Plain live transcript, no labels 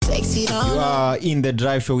Sexy You are in the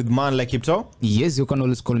drive show with man like Kipto. Yes, you can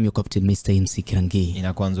always call me your captain, Mr. MC Kirangi.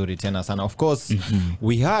 Inakuwa nzuri tena sana. Of course,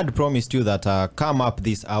 we had promised you that come up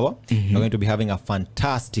this hour, we're going to be having a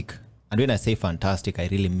fantastic, and when I say fantastic, I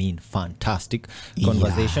really mean fantastic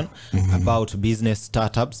conversation about business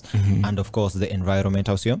startups and of course the environment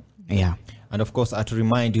house here. Yeah. And of course, to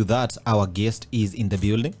remind you that our guest is in the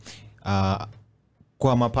building.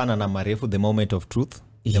 Kwa mapana na marefu, the moment of truth.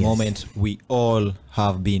 The moment we all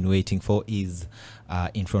have been waiting for is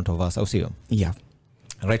in front of us. Also, yeah.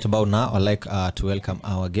 Right about now, I'd like to welcome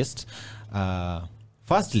our guest.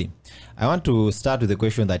 Firstly, I want to start with a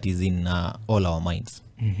question that is in all our minds.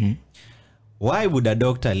 Why would a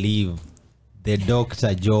doctor leave the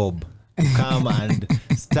doctor job to come and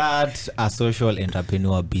start a social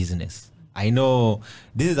entrepreneur business? I know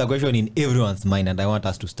this is a question in everyone's mind, and I want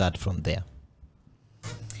us to start from there.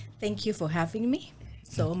 Thank you for having me.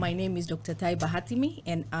 So my name is Dr. Taiba Hatimi,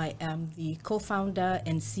 and I am the co-founder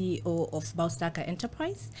and CEO of Bussiness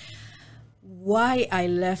Enterprise. Why I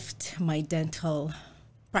left my dental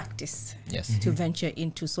practice to venture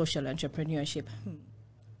into social entrepreneurship?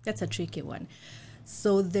 That's a tricky one.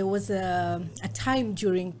 So there was a time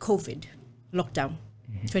during COVID lockdown,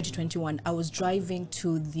 2021, I was driving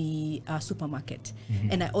to the supermarket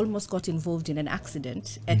and I almost got involved in an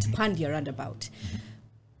accident at Pandia roundabout.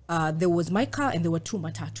 There was my car and there were two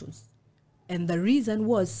matatus. And the reason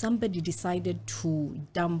was somebody decided to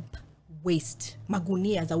dump waste,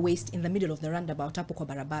 magunia as a waste in the middle of the roundabout, hapo kwa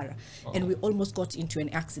barabara. And we almost got into an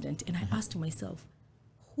accident. And I asked myself,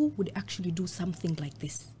 who would actually do something like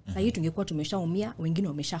this? Sahi tungekuwa tumeshaumia, wengine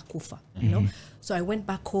wameshakufa, you know? So I went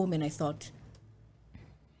back home and I thought,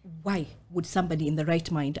 why would somebody in the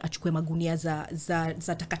right mind achukue magunia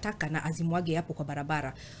za takataka na azimwage hapo kwa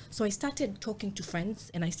barabara? So I started talking to friends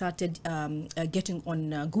and I started getting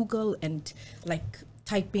on Google and like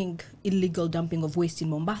typing illegal dumping of waste in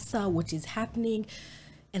Mombasa, what is happening.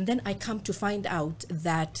 And then I come to find out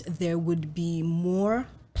that there would be more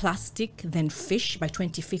plastic than fish by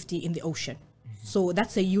 2050 in the ocean. So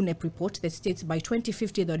that's a UNEP report that states by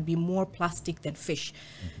 2050 there would be more plastic than fish.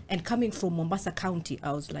 And coming from Mombasa County,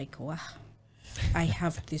 I was like, wow, I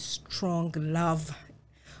have this strong love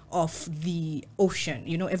of the ocean.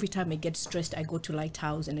 You know, every time I get stressed, I go to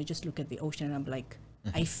Lighthouse and I just look at the ocean and I'm like,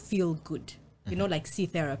 I feel good. You know, like sea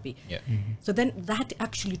therapy. Yeah. So then that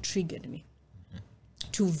actually triggered me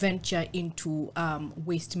to venture into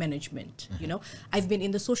waste management. You know, I've been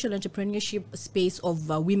in the social entrepreneurship space of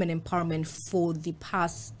women empowerment for the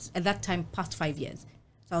past 5 years.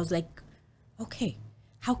 So I was like, okay,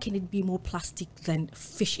 how can it be more plastic than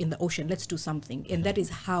fish in the ocean? Let's do something. And that is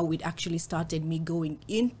how it actually started me going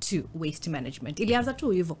into waste management. Ilianza tu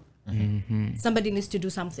hivyo. Somebody needs to do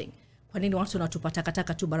something. Kwa nini watu wanatupa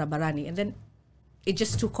takataka tu barabarani? And then it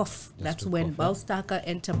just took off. That's when Bussiness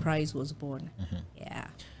Enterprise was born. Yeah.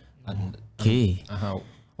 Okay.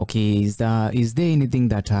 Okay, is there anything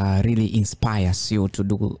that really inspires you to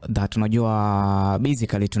do that? Unajua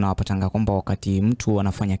basically tunawapatanga kwamba wakati mtu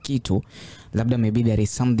anafanya kitu, labda maybe there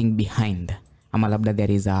is something behind, ama labda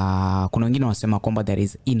there is kuna wengine wanasema kwamba there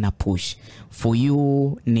is inner push. For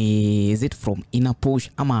you, is it from inner push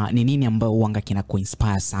ama ni nini ambayo huanga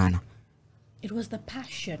kinakuinspire sana? It was the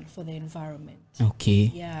passion for the environment.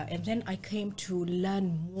 Okay. Yeah, and then I came to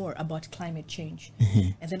learn more about climate change.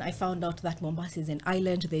 And then I found out that Mombasa is an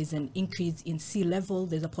island. There's an increase in sea level.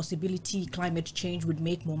 There's a possibility climate change would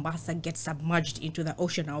make Mombasa get submerged into the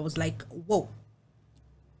ocean. I was like, whoa,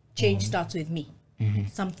 change starts with me.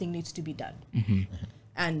 Something needs to be done.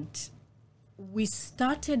 And we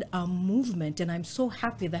started a movement, and I'm so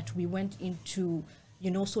happy that we went into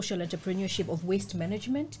social entrepreneurship of waste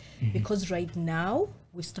management, because right now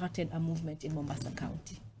we started a movement in Mombasa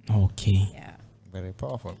County. Okay. Yeah. Very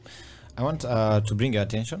powerful. I want to bring your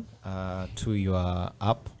attention to your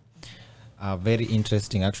app. Very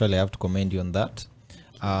interesting. Actually, I have to commend you on that.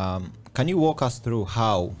 Can you walk us through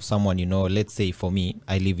how someone, let's say for me,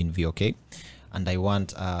 I live in VOK and I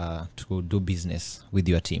want to do business with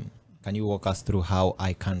your team. Can you walk us through how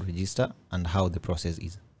I can register and how the process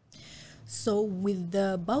is? So with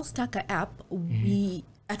the Bussiness app,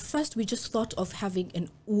 at first we just thought of having an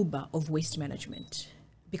Uber of waste management,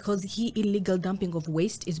 because illegal dumping of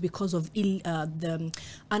waste is because of the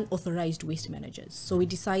unauthorized waste managers. So we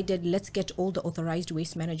decided, let's get all the authorized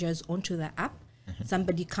waste managers onto the app.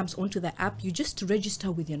 Somebody comes onto the app, you just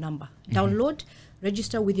register with your number. Download,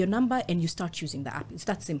 register with your number, and you start using the app. It's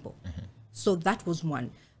that simple. So that was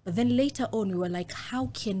one. But then later on, we were like,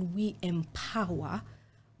 how can we empower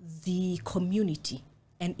the community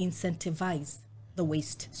and incentivize the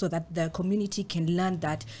waste so that the community can learn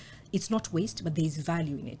that it's not waste, but there is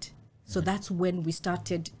value in it. So that's when we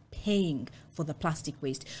started paying for the plastic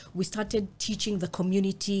waste. We started teaching the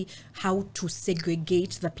community how to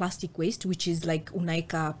segregate the plastic waste, which is like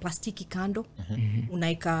unaika plastiki kando,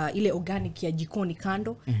 unaika ile organic ya jikoni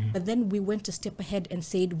kando. But then we went a step ahead and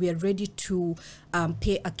said we are ready to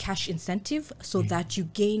pay a cash incentive so that you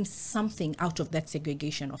gain something out of that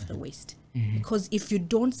segregation of the waste. Because if you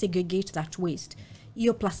don't segregate that waste,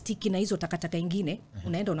 hiyo plastiki na hizo takataka ingine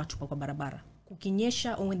unaenda unatupa kwa barabara.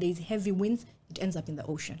 Kukinyesha, or when there is heavy winds, it ends up in the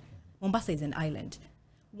ocean. Mombasa is an island.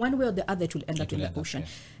 One way or the other, it will end up in the ocean.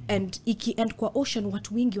 And iki end kwa ocean,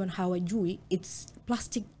 watu wingi wan hawajui, it's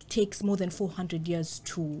plastic takes more than 400 years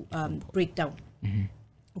to break down.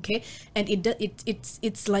 Okay? And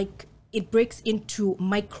it's like it breaks into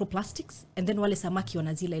microplastics, and then wale samaki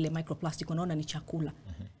wanazila ile microplastic wanaona ni chakula.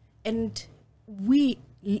 And we,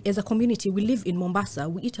 as a community, we live in Mombasa,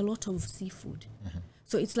 we eat a lot of seafood.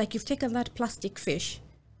 So it's like you've taken that plastic fish,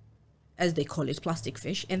 as they call it, plastic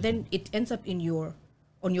fish, and then it ends up on your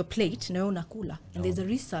plate, nakula. And there's a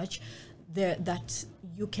research there that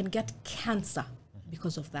you can get cancer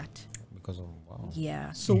because of that. Because of, wow.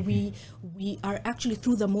 Yeah. So we are actually,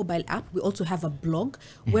 through the mobile app, we also have a blog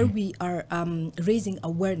where we are raising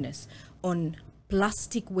awareness on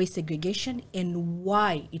plastic waste segregation and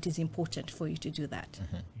why it is important for you to do that.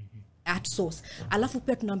 At source. Alafu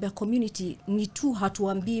pia tunaambia community ni tu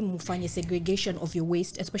hatuambii mfanye segregation of your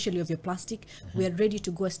waste, especially of your plastic. We are ready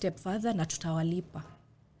to go a step further na tutawalipa.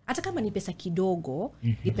 Hata kama ni pesa kidogo,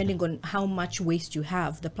 depending on how much waste you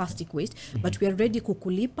have, the plastic waste, but we are ready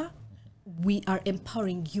kukulipa. We are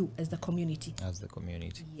empowering you as the community. As the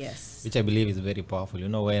community. Yes. Which I believe is very powerful. You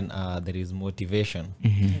know, when there is motivation,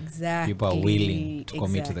 Exactly. people are willing to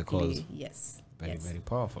commit to the cause. Yes. Very, very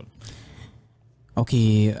powerful.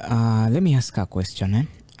 Okay, let me ask a question.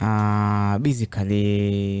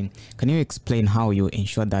 Basically, can you explain how you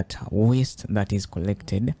ensure that waste that is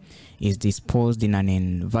collected is disposed in an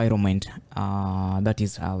environment that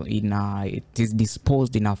is it is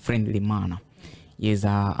disposed in a friendly manner? Yes,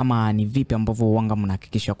 ama ni vipi ambavyo wanga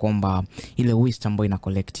mnahakikisha kwamba ile waste ambayo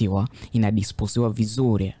inakolektiwa inadisposiwa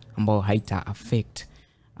vizuri ambayo haita affect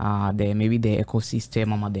maybe the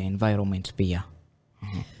ecosystem ama the environment pia?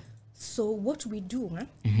 So what we do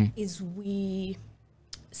is we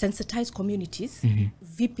sensitize communities,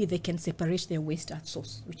 vipi they can separate their waste at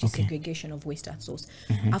source, which is segregation of waste at source.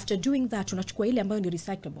 After doing that, tunachukua ile ambayo ni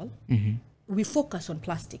recyclable. We focus on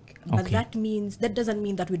plastic, but that doesn't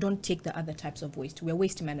mean that we don't take the other types of waste. We are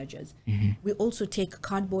waste managers. We also take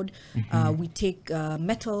cardboard, we take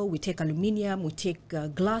metal, we take aluminium, we take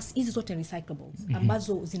glass. Hizi zote recyclables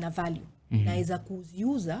ambazo zina value. Naweza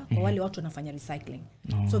kuziuza kwa wale watu wanafanya recycling.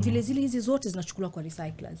 So vile zile hizi zote zinachukuliwa kwa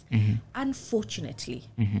recyclers. Unfortunately,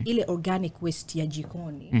 ile organic waste ya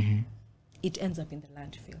jikoni, it ends up in the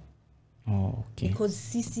landfill. Because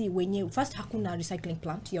sisi wenyewe, first hakuna recycling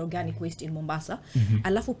plant ya organic waste in Mombasa.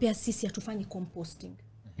 Alafu pia sisi hatufanyi composting.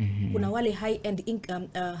 Kuna wale high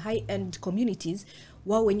end communities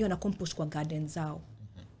wao wenyewe wana compost kwa garden zao.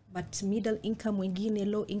 But middle income wengine,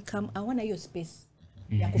 low income, hawana hiyo space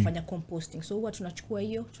ya kufanya composting. So huwa tunachukua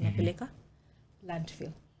hiyo, tunapeleka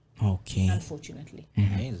landfill. Unfortunately.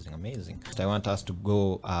 Amazing. I want us to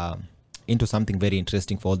go into something very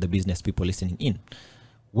interesting for all the business people listening in.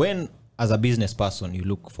 When, as a business person, you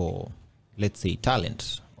look for, let's say,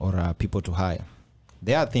 talent or people to hire,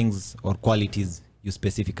 there are things or qualities you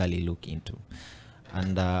specifically look into.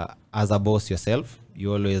 And as a boss yourself,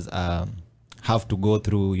 you always have to go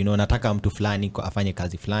through, nataka mtu fulani afanye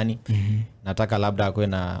kazi fulani. Nataka labda akwe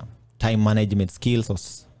na time management skills or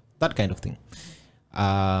that kind of thing.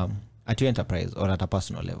 At your enterprise or at a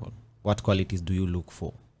personal level, what qualities do you look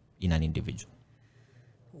for in an individual?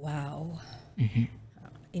 Wow.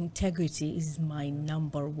 Integrity is my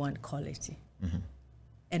number one quality.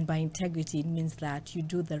 And by integrity, it means that you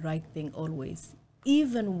do the right thing always,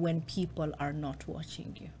 even when people are not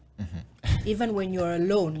watching you. Even when you're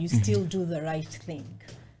alone, you still do the right thing.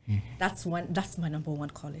 That's my number one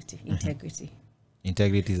quality, integrity.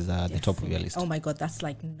 Integrity is the top of your list. Oh my God, that's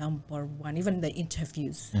like number one. Even the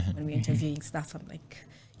interviews, when we're interviewing staff, I'm like,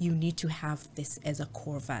 you need to have this as a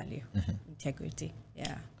core value, integrity.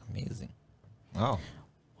 Yeah. Amazing. Wow.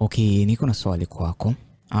 Okay, niko na swali kwako.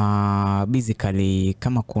 Basically,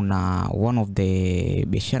 kama kuna one of the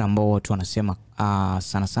biashara ambao watu wanasema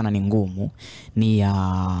sana sana ni ngumu, ni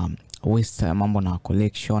waste, mambo na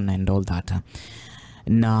collection and all that.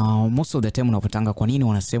 Na most of the time unapotanga kwa nini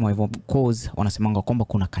wanasema hivyo, because wanasemanga kwamba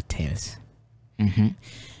kuna cartels.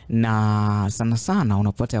 Na sana sana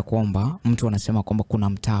unapata ya kwamba mtu anasema kwamba kuna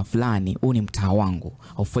mtaa fulani, huu ni mtaa wangu,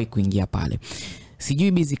 haufai kuingia pale.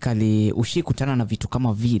 sijui basically ushikutana na vitu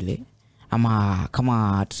kama vile, ama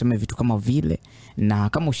kama tuseme vitu kama vile, na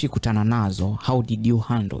kama ushikutana nazo, how did you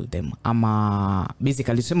handle them? Ama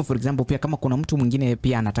basically tuseme for example pia kama kuna mtu mwingine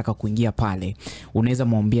pia anataka kuingia pale, unaweza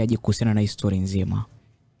muambia aje kuhusiana na story nzima?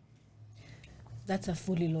 That's a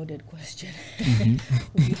fully loaded question.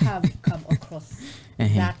 We have come across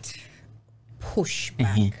that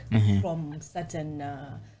pushback from certain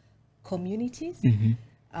communities.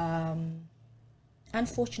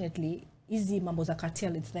 Unfortunately, easy mambo za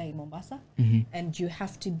cartel, it's there in Mombasa, and you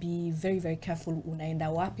have to be very, very careful unaenda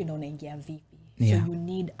wapi na unaingia vipi. So you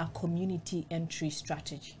need a community entry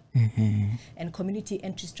strategy. And community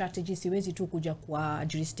entry strategy siwezi tu kuja kwa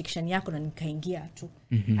jurisdiction yako na nikaingia tu.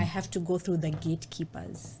 I have to go through the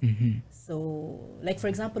gatekeepers. So like for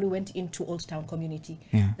example, we went into Old Town community.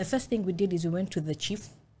 The first thing we did is we went to the chief.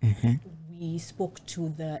 We spoke to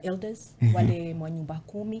the elders, wale mwanyumba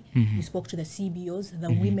kumi. We spoke to the CBOs, the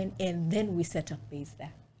women, and then we set up base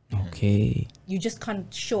there. Okay. You just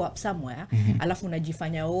can't show up somewhere alafu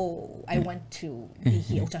unajifanya I want to be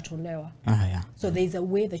here, utatolewa. So there's a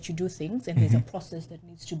way that you do things, and there's a process that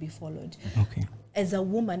needs to be followed. Okay. As a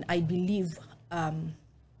woman, I believe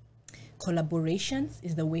collaborations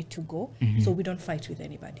is the way to go. So we don't fight with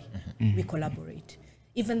anybody. We collaborate.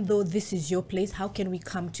 Even though this is your place, how can we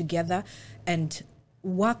come together and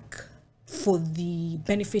work for the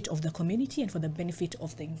benefit of the community and for the benefit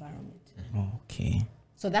of the environment? Okay.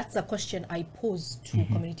 So that's a question I pose to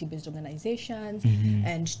community-based organizations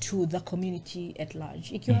and to the community at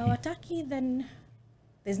large. Ikiwa hawataki, then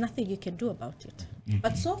there's nothing you can do about it.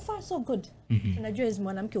 But so far, so good. Tunajua is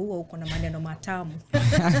mwanamke huwa uko na maneno matamu.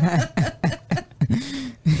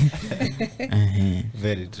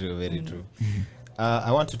 Very true, very true.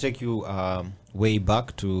 I want to take you way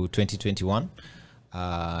back to 2021.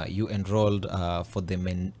 You enrolled for the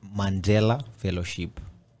Mandela Fellowship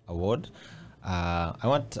Award. I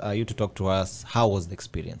want you to talk to us. How was the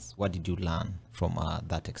experience? What did you learn from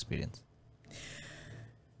that experience?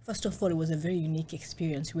 First of all, it was a very unique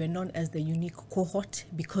experience. We were known as the unique cohort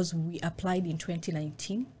because we applied in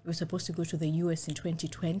 2019. We were supposed to go to the US in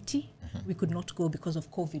 2020. We could not go because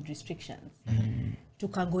of COVID restrictions.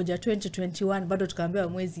 Tukangoja 2021, bado tukaambiwa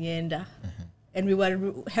mwezi enda. And we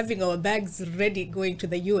were having our bags ready going to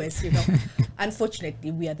the US, you know.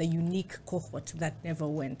 Unfortunately, we are the unique cohort that never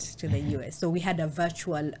went to the US. So we had a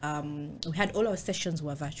virtual, we had all our sessions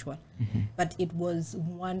were virtual. But it was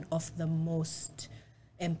one of the most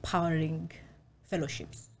empowering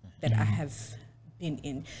fellowships that I have been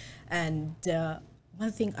in. And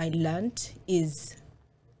one thing I learned is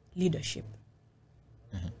leadership.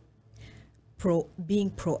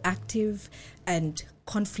 Being proactive and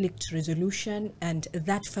conflict resolution, and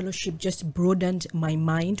that fellowship just broadened my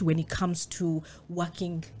mind when it comes to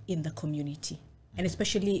working in the community. And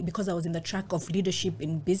especially because I was in the track of leadership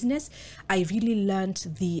in business, I really learned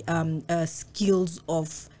the skills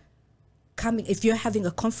of coming. If you're having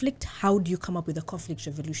a conflict, how do you come up with a conflict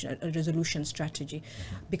resolution strategy?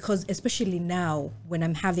 Because especially now when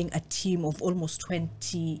I'm having a team of almost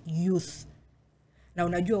 20 youth, na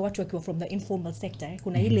unajua watu wakiwa from the informal sector,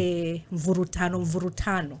 kuna ile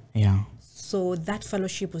mvurutano. Yeah. So that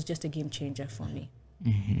fellowship was just a game changer for me.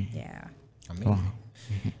 Yeah. Amazing.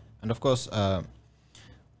 And of course,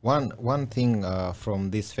 one thing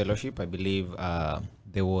from this fellowship, I believe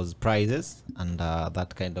there was prizes and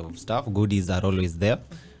that kind of stuff. Goodies are always there.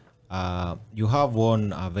 You have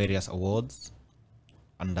won various awards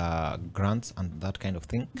and grants and that kind of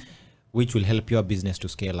thing, which will help your business to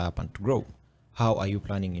scale up and to grow. How are you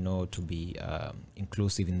planning, to be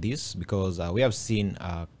inclusive in this? Because we have seen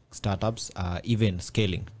startups even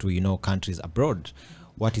scaling to, countries abroad.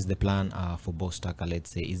 What is the plan for Bostaka, let's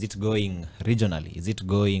say? Is it going regionally? Is it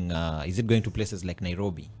going to places like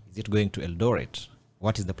Nairobi? Is it going to Eldoret?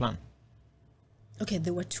 What is the plan? Okay,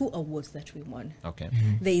 there were 2 awards that we won. Okay.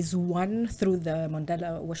 There is one through the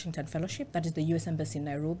Mandela Washington Fellowship. That is the US Embassy in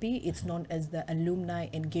Nairobi. It's known as the Alumni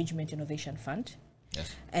Engagement Innovation Fund.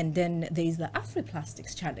 Yes. And then there is the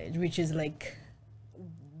Afri-Plastics Challenge, which is like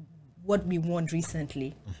what we won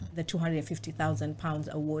recently, the £250,000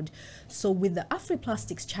 award. So with the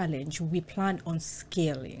Afri-Plastics Challenge, we plan on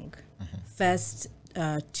scaling first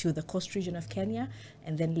to the coast region of Kenya,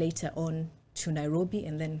 and then later on to Nairobi,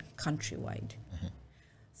 and then countrywide.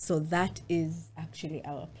 So that is actually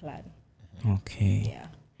our plan. Okay.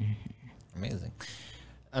 Yeah. Amazing.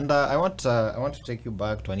 And I want to take you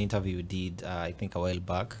back to an interview you did, I think a while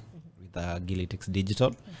back, with Gilitex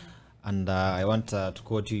Digital. And I want to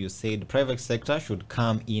quote you. You said, private sector should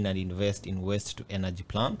come in and invest in waste to energy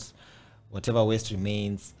plants. Whatever waste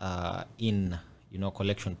remains in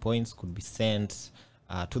collection points could be sent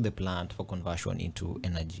to the plant for conversion into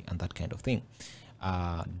energy and that kind of thing.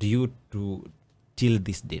 Do you, till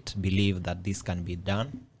this date, believe that this can be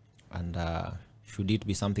done? And should it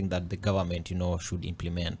be something that the government, should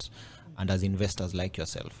implement? And as investors like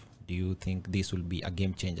yourself, do you think this will be a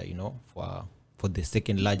game changer, for the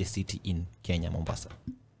second largest city in Kenya, Mombasa?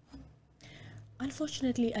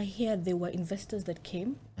 Unfortunately, I hear there were investors that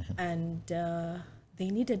came and they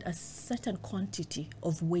needed a certain quantity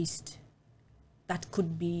of waste that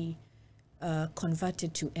could be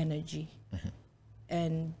converted to energy.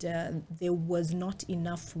 And there was not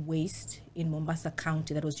enough waste in Mombasa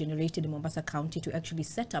County that was generated in Mombasa County to actually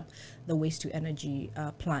set up the waste to energy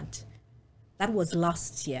plant. That was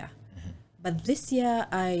last year. But this year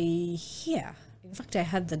I hear, in fact, I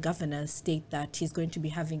had the governor state that he's going to be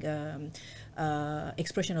having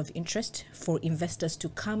expression of interest for investors to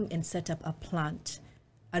come and set up a plant,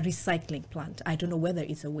 a recycling plant. I don't know whether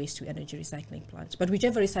it's a waste to energy recycling plant, but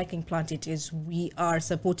whichever recycling plant it is, we are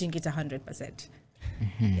supporting it 100%.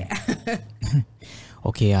 Yeah.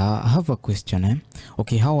 Okay, I have a question.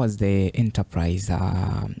 Okay, how was the enterprise?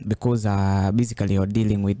 Because basically you're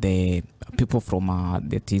dealing with the people from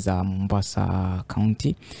that is Mombasa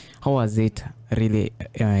County. How has it really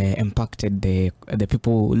impacted the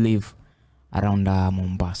people who live around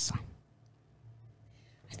Mombasa?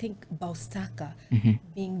 I think Baustaka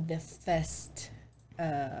being the first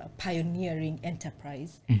pioneering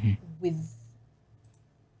enterprise with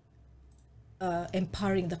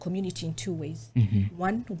empowering the community in two ways.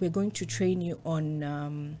 One, we're going to train you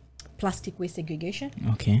on plastic waste segregation.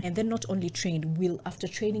 Okay. And then not only trained, after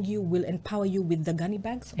training you, we'll empower you with the gunny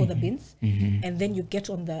bags or the bins. And then you get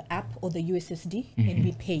on the app or the USSD and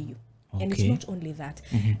we pay you. Okay. And it's not only that.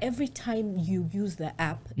 Every time you use the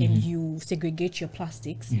app and you segregate your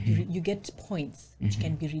plastics, you get points which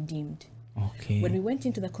can be redeemed. Okay. When we went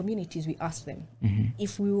into the communities, we asked them,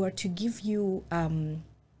 if we were to give you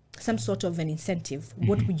some sort of an incentive,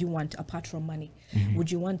 what would you want apart from money?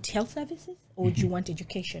 Would you want health services or would you want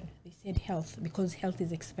education? They said health, because health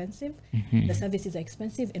is expensive, the services are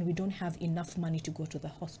expensive, and we don't have enough money to go to the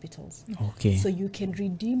hospitals. Okay. So you can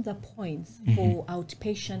redeem the points for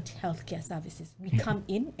outpatient healthcare services. We come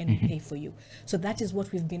in and we pay for you. So that is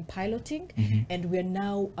what we've been piloting, and we're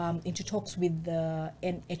now into talks with the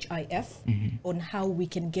NHIF on how we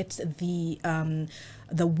can get the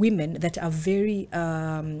women that are very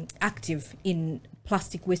active in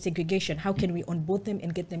plastic waste segregation, how can we onboard them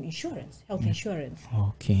and get them insurance, health insurance,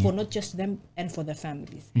 for not just them and for their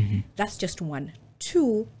families. That's just one.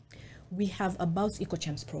 Two, we have a Bounce Eco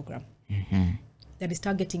Champs program that is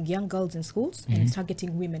targeting young girls in schools and it's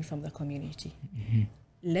targeting women from the community.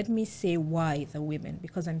 Let me say why the women,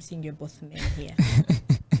 because I'm seeing you're both men here.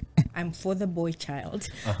 I'm for the boy child,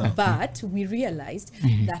 but we realized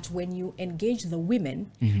that when you engage the women,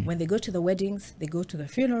 when they go to the weddings, they go to the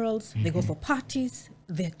funerals, they go for parties,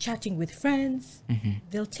 they're chatting with friends,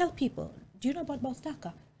 they'll tell people, do you know about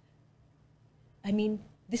Baustaka? I mean,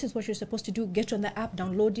 this is what you're supposed to do. Get on the app,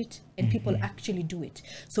 download it, and people actually do it.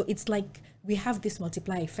 So it's like we have this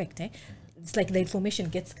multiplier effect. It's like the information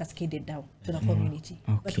gets cascaded down to the community.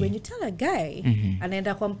 But when you tell a guy,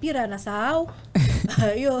 anaenda kwa mpira anasahau,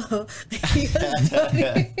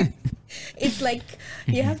 it's like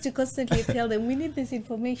you have to constantly tell them, we need this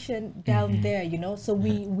information down there, So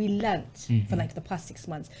we learned for like the past 6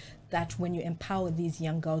 months that when you empower these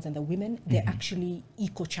young girls and the women, they're actually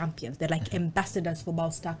eco champions. They're like ambassadors for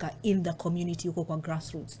Baustaka in the community,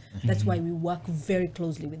 grassroots. That's why we work very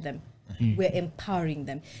closely with them. We're empowering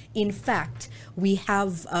them. In fact, we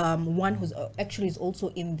have one who's actually is also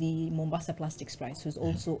in the Mombasa Plastics Prize, who's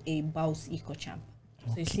also a Baus Eco Champ.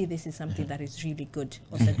 So you see, this is something that is really good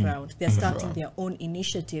on the ground. They're starting their own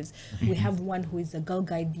initiatives. We have one who is a Girl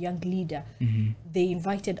Guide young leader. They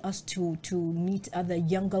invited us to meet other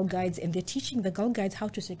young Girl Guides, and they're teaching the Girl Guides how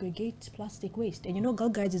to segregate plastic waste. And Girl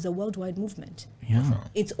Guides is a worldwide movement. Yeah.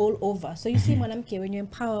 It's all over. So you see, mwanamke, when you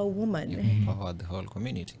empower a woman, you empower the whole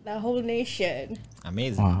community, the whole nation.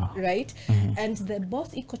 Amazing. Wow. Right? And the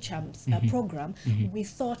Boss Eco Champs program, we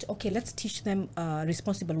thought, okay, let's teach them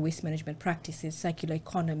responsible waste management practices, circular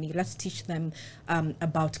economy. Let's teach them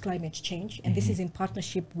about climate change. And this is in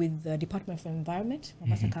partnership with the Department of Environment,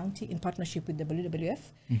 Mombasa County, in partnership with the WWF,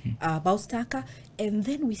 Baustaka. And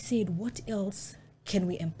then we said, what else can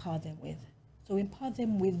we empower them with? So we empower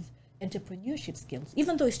them with entrepreneurship skills,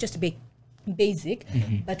 even though it's just basic,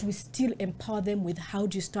 but we still empower them with how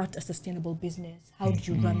do you start a sustainable business, how do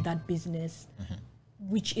you run that business,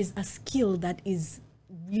 which is a skill that is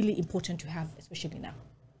really important to have, especially now.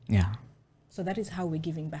 Yeah. So that is how we're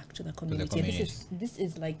giving back to the community. And this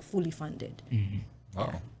is like fully funded. Wow.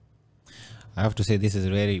 Yeah. I have to say this is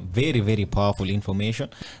very, very, very powerful information.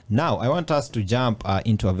 Now, I want us to jump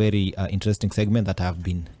into a very interesting segment that I've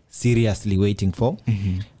been seriously waiting for.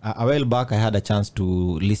 A while back, I had a chance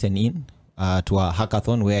to listen in to a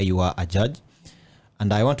hackathon where you are a judge.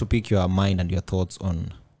 And I want to pick your mind and your thoughts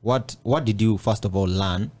on what did you, first of all,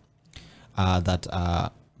 learn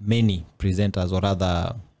that many presenters or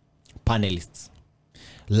other panelists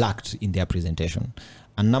lacked in their presentation?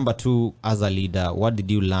 And number two, as a leader, what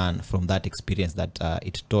did you learn from that experience that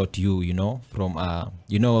it taught you, from,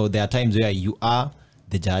 there are times where you are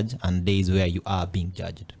the judge and days where you are being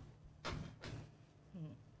judged?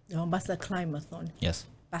 The Mombasa Climathon. Yes.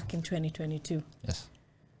 Back in 2022. Yes.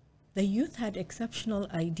 The youth had exceptional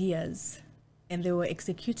ideas and they were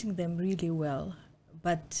executing them really well.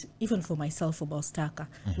 But even for myself, for Baustaka,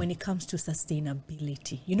 when it comes to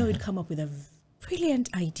sustainability, you'd come up with a brilliant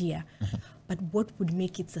idea, but what would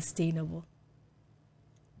make it sustainable?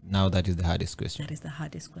 Now that is the hardest question. That is the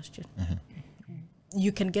hardest question.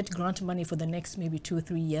 You can get grant money for the next maybe 2 or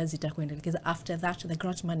 3 years, because after that, the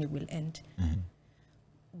grant money will end.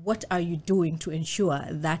 What are you doing to ensure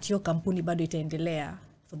that your company bado itaendelea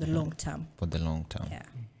for the long term? For the long term. Yeah.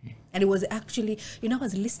 And it was actually, I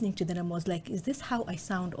was listening to them and I was like, is this how I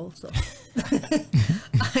sound also?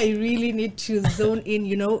 I really need to zone in,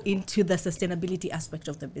 into the sustainability aspect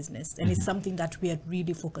of the business. And it's something that we are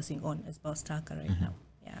really focusing on as Baustaka right now.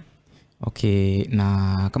 Yeah. Okay,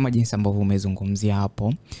 na kama jinsi ambavyo umezungumzia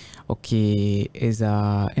hapo. Okay, as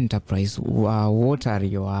a enterprise, what are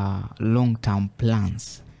your long-term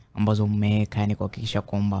plans ambazo mmeweka yani kuhakikisha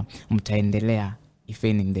kwamba mtaendelea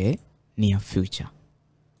in the near future?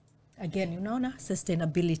 Again,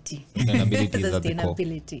 sustainability.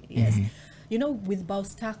 Sustainability, yes. With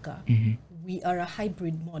Baustaka, we are a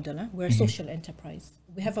hybrid model. We're a social enterprise.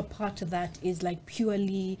 We have a part that is like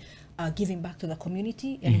purely giving back to the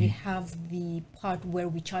community, and we have the part where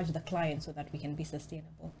we charge the client so that we can be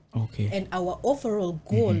sustainable. Okay. And our overall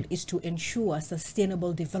goal is to ensure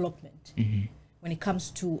sustainable development when it comes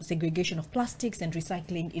to segregation of plastics and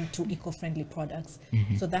recycling into eco-friendly products.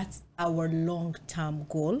 So that's our long-term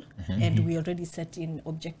goal, and we already set in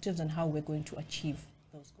objectives on how we're going to achieve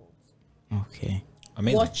those goals. Okay.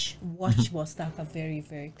 Amazing. Watch Baustaka very,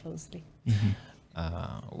 very closely.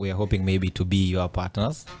 We are hoping maybe to be your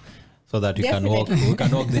partners so that we can walk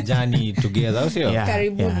the journey together.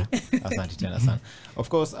 Karibuni. Asante tena sana. Of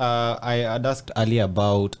course, I had asked earlier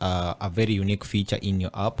about a very unique feature in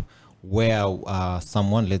your app where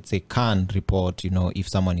someone, let's say, can report, if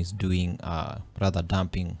someone is doing rather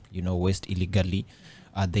dumping, waste illegally,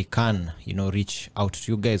 they can, reach out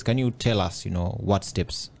to you guys. Can you tell us, what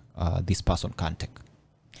steps this person can take?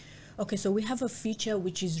 Okay, so we have a feature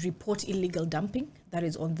which is report illegal dumping that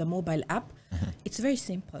is on the mobile app. It's very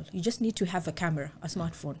simple. You just need to have a camera, a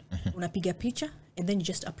smartphone. Unapiga picha and then you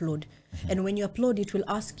just upload. And when you upload, it will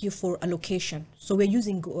ask you for a location. So we're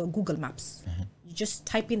using Google Maps. You just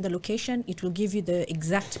type in the location, it will give you the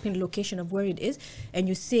exact pin location of where it is, and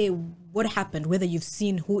you say what happened, whether you've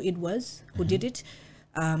seen who it was, who did it,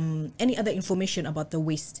 any other information about the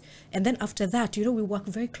waste. And then after that, we work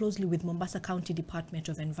very closely with Mombasa County Department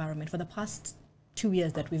of Environment for the past 2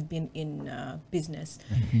 years that we've been in business.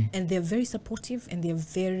 And they're very supportive, and they're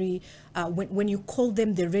very, when you call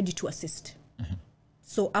them, they're ready to assist.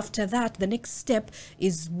 So after that, the next step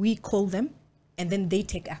is we call them, and then they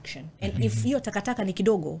take action. And if hiyo takataka ni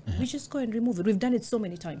kidogo, we just go and remove it. We've done it so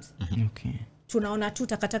many times. Okay. Tunaona tu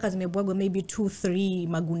takataka zimebwagwa maybe 2-3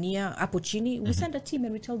 magunia hapo chini, we send a team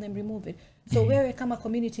and we tell them remove it. So wewe kama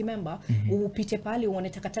community member, upite pale uone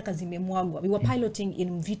takataka zimemwagwa. We were piloting in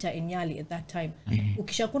Mvita in Nyali at that time.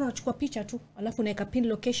 Ukishakuwa unachukua picha tu, alafu unaweka pin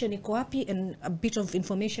location iko wapi and a bit of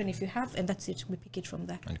information if you have, and that's it. We pick it from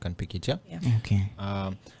there. And you can pick it, yeah? Okay.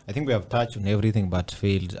 I think we have touched on everything but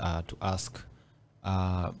failed to ask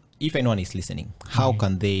if anyone is listening, how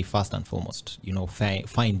can they first and foremost,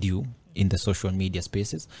 find you in the social media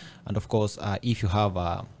spaces? And of course, if you have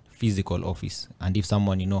a physical office, and if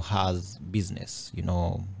someone has business,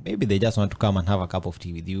 maybe they just want to come and have a cup of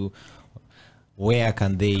tea with you, where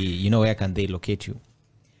can they locate you?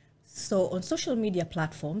 So on social media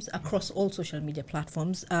platforms, across all social media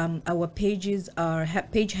platforms, our page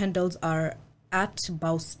handles are at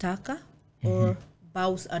Baustaka or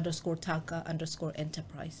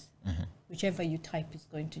Baus_Taka_enterprise. Whichever you type is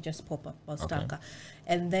going to just pop up, Baustaka. Okay.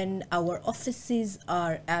 And then our offices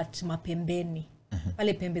are at Mapembeni,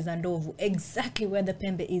 pale Pembe za Ndovu, exactly where the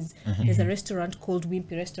Pembe is. There's a restaurant called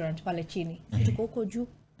Wimpy Restaurant pale chini. Tuko huko juu.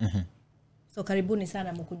 So karibuni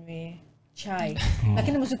sana mkunywe chai.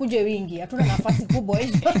 Lakini msikuje wingi, hatuna nafasi kubwa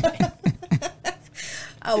hizo.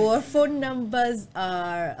 Our phone numbers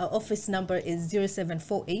are, our office number is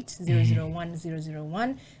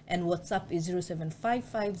 0748-001-001 and WhatsApp is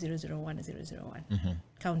 0755-001-001.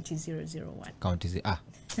 County 001. County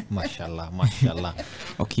mashallah.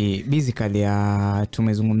 Okay, basically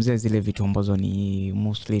tumezungumzia zile vitu ambazo ni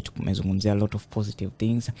mostly tumezungumzia a lot of positive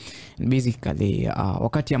things. And basically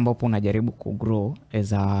wakati ambapo unajaribu ku grow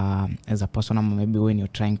as a person, or maybe when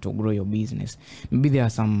you're trying to grow your business, maybe there are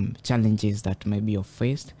some challenges that maybe you've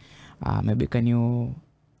faced. Maybe can you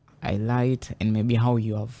highlight and maybe how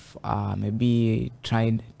you have maybe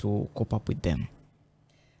tried to cope up with them?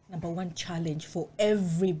 Number one challenge for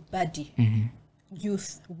everybody,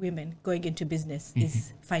 youth, women going into business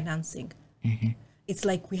is financing. It's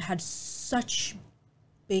like we had such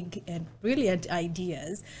big and brilliant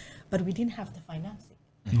ideas, but we didn't have the financing.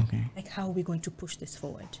 Okay. Like, how are we going to push this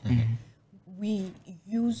forward? We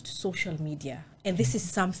used social media, and this is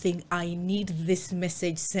something I need this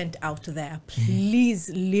message sent out there. Please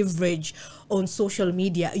leverage on social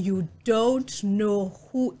media. You don't know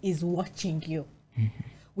who is watching you.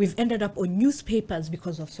 We've ended up on newspapers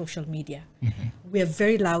because of social media. We are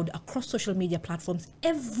very loud across social media platforms.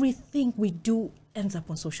 Everything we do ends up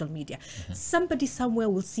on social media. Somebody somewhere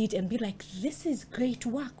will see it and be like, this is great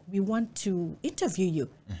work. We want to interview you.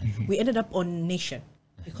 We ended up on Nation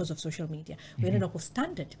because of social media. We ended up on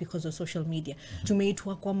Standard because of social media.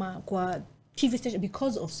 Tumeitwa kwa TV station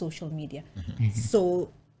because of social media.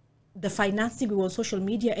 So the financing, we were on social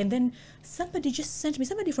media, and then somebody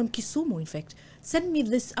from Kisumu, in fact, sent me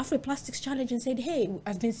this Afro-Plastics challenge and said, hey,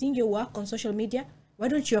 I've been seeing your work on social media. Why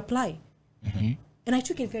don't you apply? And I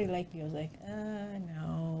took it very lightly. I was like,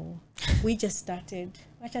 no, we just started.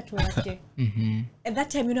 At that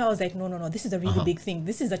time, I was like, no, this is a really big thing.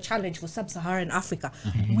 This is a challenge for sub-Saharan Africa.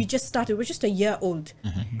 We just started. We're just a year old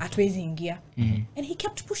at Raising Gear. And he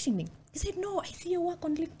kept pushing me. He said, no, I see your work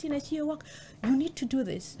on LinkedIn. I see your work. You need to do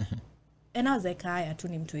this. And I was like, let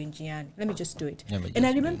me just do it. And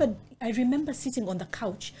I remember sitting on the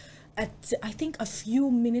couch at, I think, a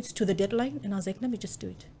few minutes to the deadline. And I was like, let me just do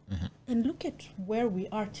it. And look at where we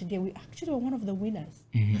are today. We actually are one of the winners.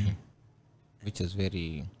 Which is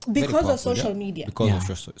very because very of social media. Because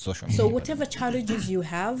of social media. So whatever challenges you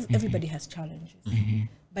have, everybody has challenges.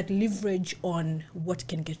 But leverage on what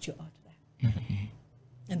can get you out there.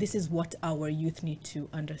 And this is what our youth need to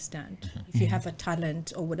understand. If you have a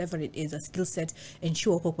talent or whatever it is, a skill set,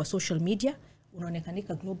 ensure kwa social media,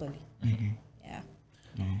 unaonekanika globally. Yeah.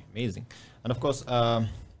 Amazing. And of course,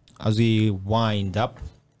 as we wind up,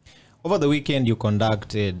 over the weekend you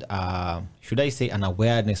conducted, should I say, an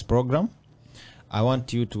awareness program. I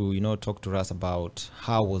want you to, talk to us about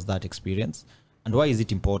how was that experience and why is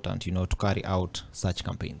it important, to carry out such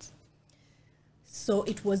campaigns. So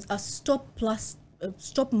it was a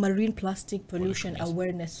Stop Marine Plastic Pollution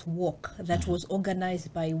Awareness Walk that was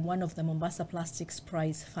organized by one of the Mombasa Plastics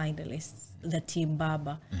Prize finalists, the team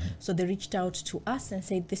Baba. So they reached out to us and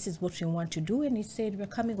said, this is what we want to do. And he said, we're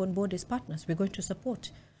coming on board as partners. We're going to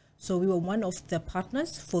support. So we were one of the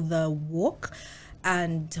partners for the walk.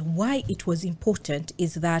 And why it was important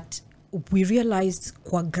is that we realized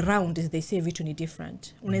kwa ground, as they say, vitu ni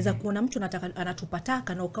different. Unaweza kuona mtu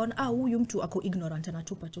anatupataka na ukaona huyu mtu ako ignorant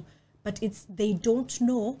anatupa tu. But they don't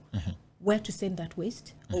know where to send that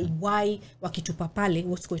waste or why wakitupa pale,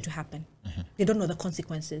 what's going to happen. They don't know the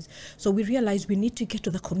consequences. So we realized we need to get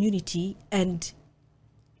to the community and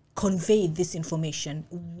convey this information,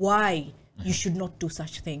 why you should not do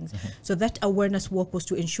such things. So that awareness work was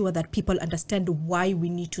to ensure that people understand why we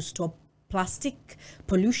need to stop plastic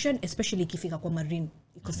pollution, especially ikifika kwa marine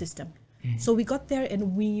ecosystem. So we got there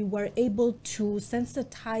and we were able to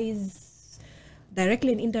sensitize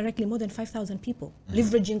directly and indirectly more than 5,000 people,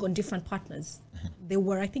 leveraging on different partners. There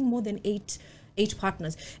were, I think, more than eight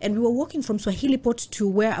partners. And we were walking from Swahili Port to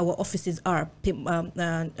where our offices are,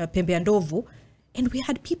 Pembe and Ndovu, and we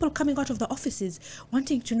had people coming out of the offices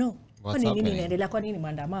wanting to know, what's happening?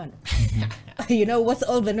 What's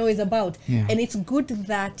all the noise about? Yeah. And it's good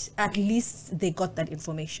that at least they got that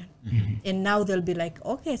information. And now they'll be like,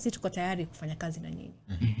 okay, si tuko tayari kufanya kazi na nyinyi.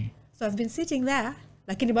 So I've been sitting there,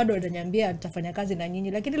 lakini bado wananiambia tutafanya kazi na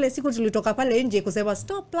nyinyi, lakini ile siku tulitoka pale nje kusema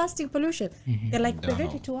stop plastic pollution, they're like, we're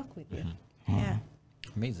ready to work with you. Yeah.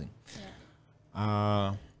 Amazing.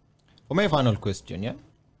 For my final question,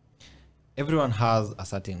 everyone has a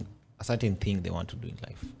certain thing they want to do in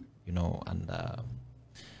life,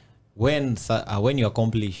 and when you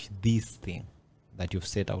accomplish this thing that you've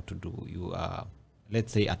set out to do, you are,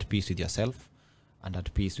 let's say, at peace with yourself and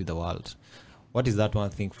at peace with the world. What is that one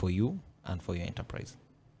thing for you and for your enterprise?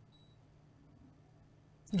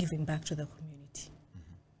 giving back to the community.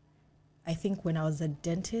 I think when I was a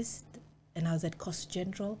dentist and I was at Coast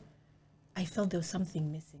General, I felt there was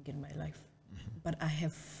something missing in my life. But I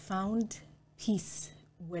have found peace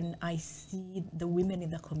when I see the women in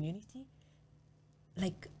the community.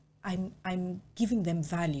 Like I'm giving them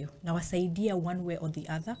value. Now, as idea one way or the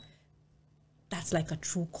other, that's like a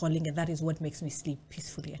true calling, and that is what makes me sleep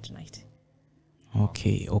peacefully at night.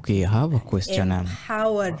 Okay, I have a question.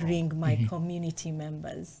 Empowering my community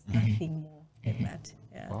members, nothing more than that.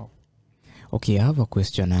 Yeah. Wow. Okay, I have a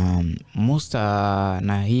question. Most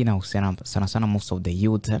na hii inahusiana sana sana most of the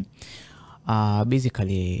youth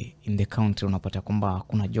basically in the country unapata kwamba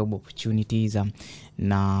kuna job opportunities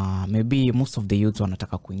na maybe most of the youth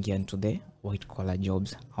wanataka kuingia into the white collar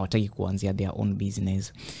jobs, hawataki kuanzia their own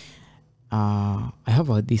business. I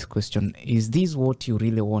have this question. Is this what you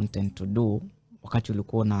really wanted to do wakati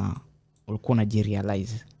ulikuwa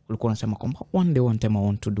unajirealize? Ulikuwa unasema kwamba one time I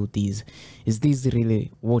want to do this. Is this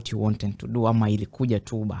really what you wanted to do ama ilikuja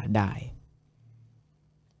tu baadaye?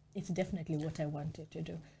 It's definitely what I wanted to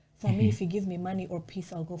do. For me, if you give me money or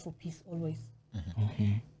peace, I'll go for peace always.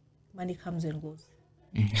 Money comes and goes.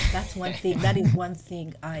 That's one thing. That is one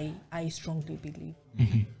thing I strongly believe.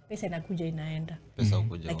 Pesa inakuja inaenda. Pesa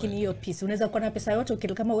ukuja. Lakini hiyo peace, unaweza kuwa na pesa yote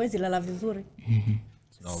ukila kama huwezi lala vizuri.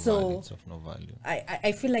 It's of no value.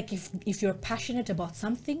 I feel like if you're passionate about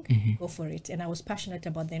something, go for it. And I was passionate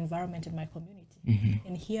about the environment in my community.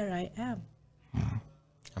 And here I am.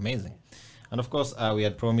 Amazing. And of course, we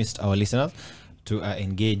had promised our listeners to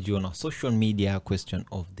engage you on a social media question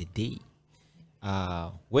of the day.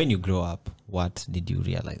 When you grow up, what did you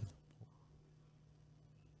realize?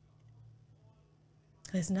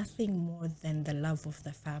 There's nothing more than the love of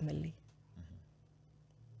the family.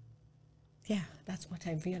 Yeah, that's what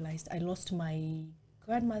I realized. I lost my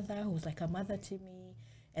grandmother, who was like a mother to me.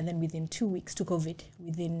 And then within 2 weeks to COVID,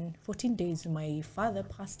 within 14 days, my father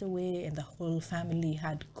passed away and the whole family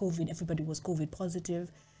had COVID. Everybody was COVID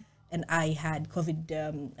positive. And I had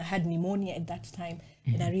COVID, I had pneumonia at that time.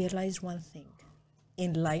 And I realized one thing.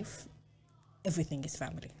 In life, everything is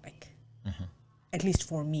family. Like, at least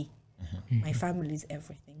for me, my family is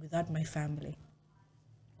everything. Without my family.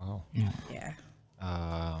 Wow. Yeah.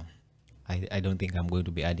 I don't think I'm going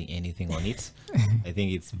to be adding anything on it. I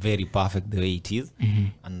think it's very perfect the way it is.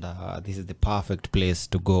 And this is the perfect place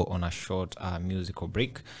to go on a short musical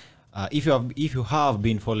break. If you have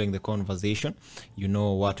been following the conversation, you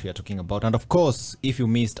know what we are talking about. And of course, if you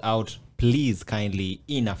missed out, please kindly,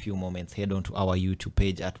 in a few moments, head on to our YouTube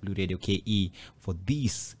page at Blue Radio KE for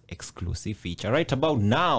this exclusive feature. Right about now,